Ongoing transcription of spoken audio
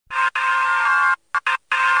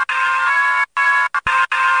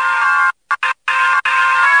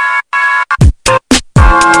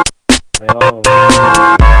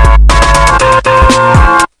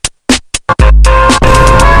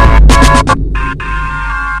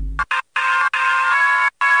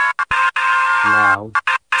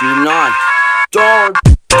Do not. Don't.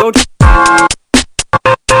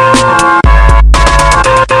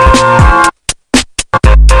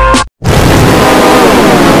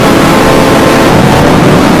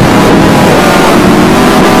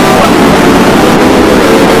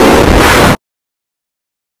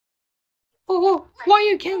 Oh, why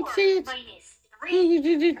you can't see it?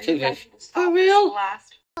 For real?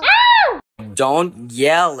 Don't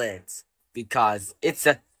yell it, because it's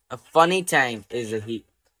a funny tank. Is a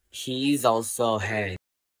he's also head.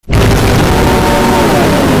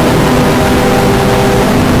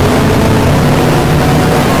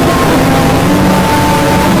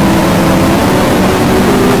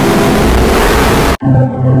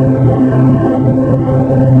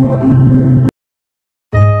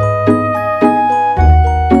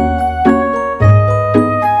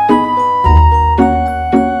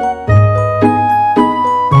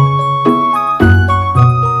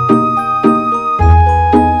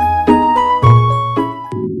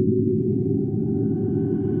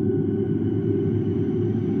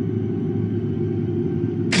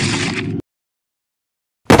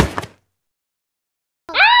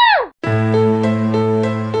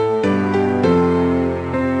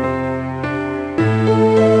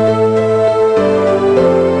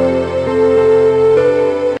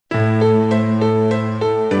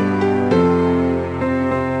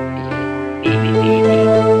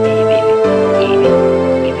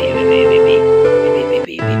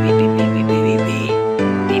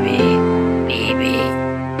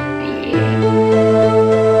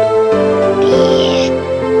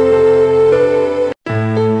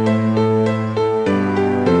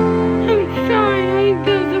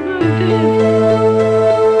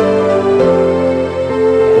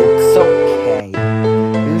 It's okay.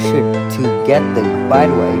 You should by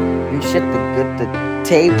the way, you should get the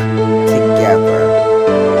tape together.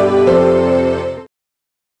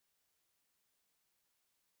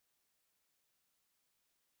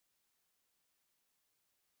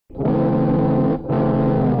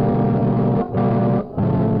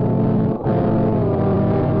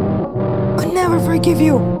 I'll never forgive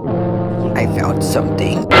you. I found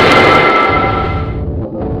something.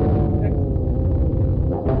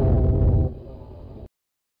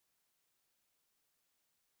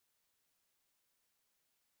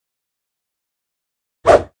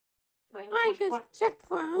 I just checked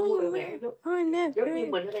for homework on Netflix.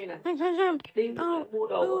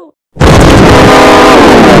 Oh.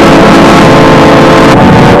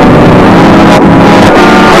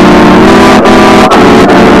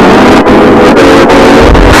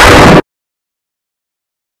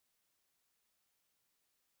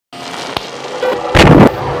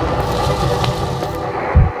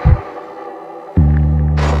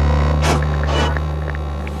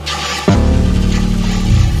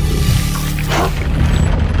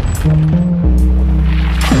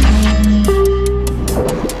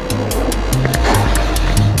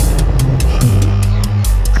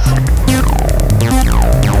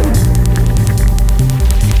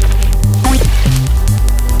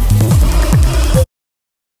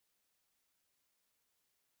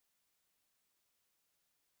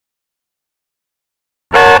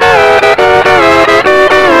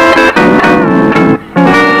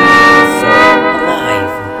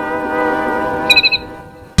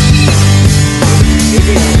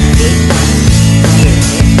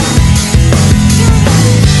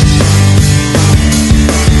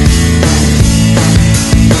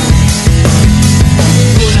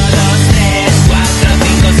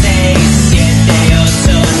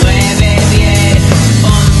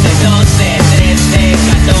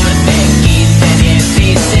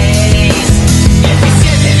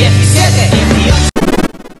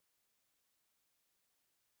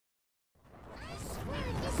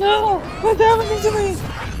 No! What's happening to me?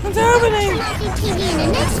 What's happening?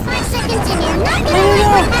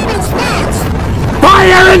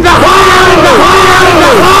 Fire in the hole!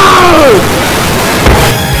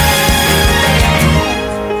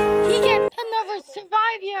 He can never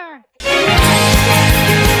survive here!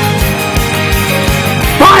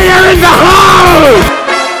 Fire in the hole!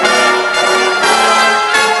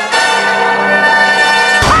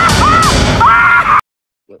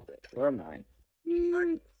 Where am I?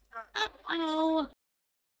 Uh-oh.